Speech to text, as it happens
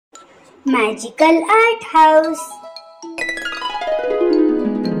Magical Art House.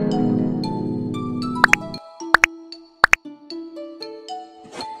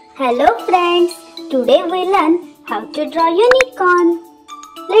 Hello friends, today we learn how to draw unicorn.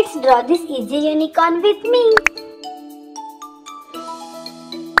 Let's draw this easy unicorn with me.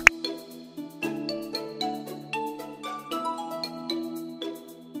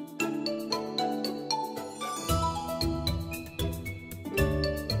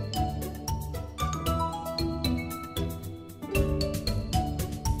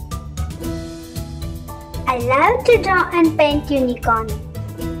 I love to draw and paint unicorn.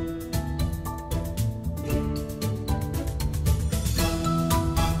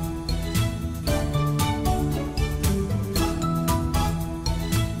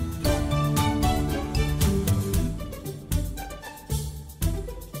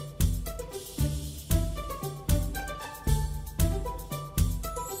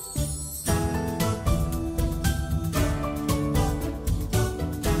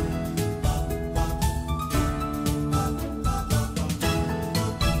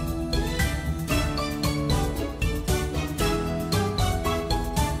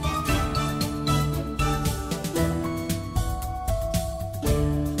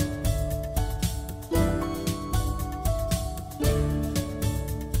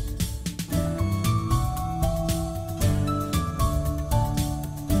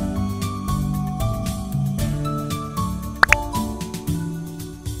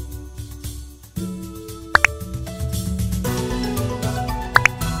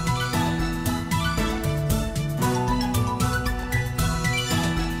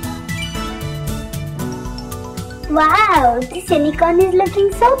 Wow, this unicorn is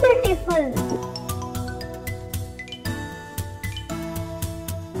looking so beautiful.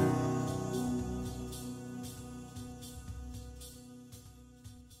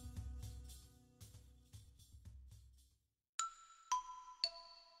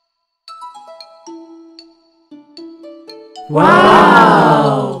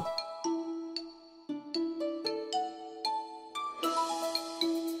 Wow!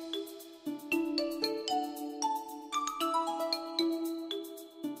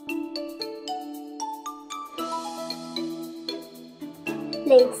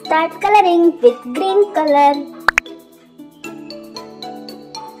 Let's start coloring with green color.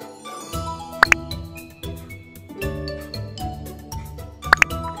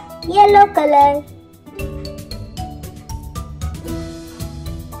 Yellow color.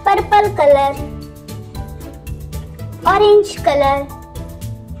 Purple color. Orange color.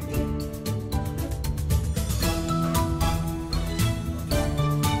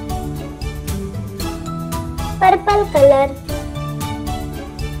 Purple color.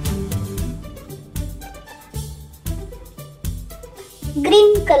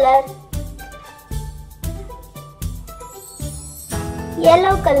 Green color.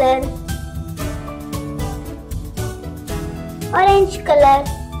 Yellow color. Orange color.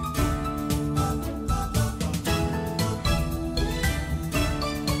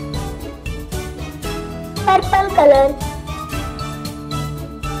 Purple color.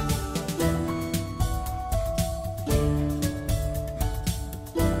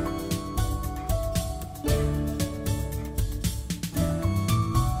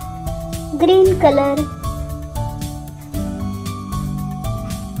 Green color.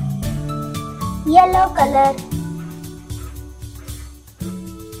 Yellow color.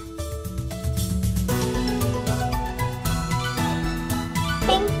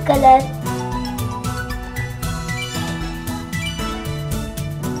 Pink color.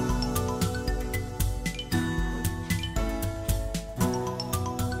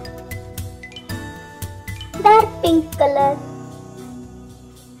 Dark pink color.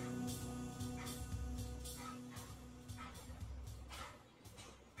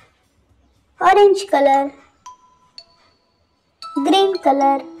 Orange color. Green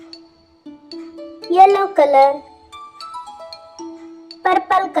color. Yellow color.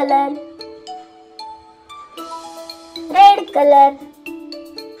 Purple color. Red color.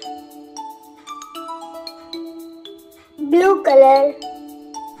 Blue color.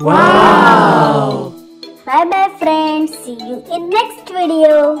 Wow! Bye bye friends. See you in next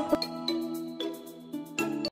video.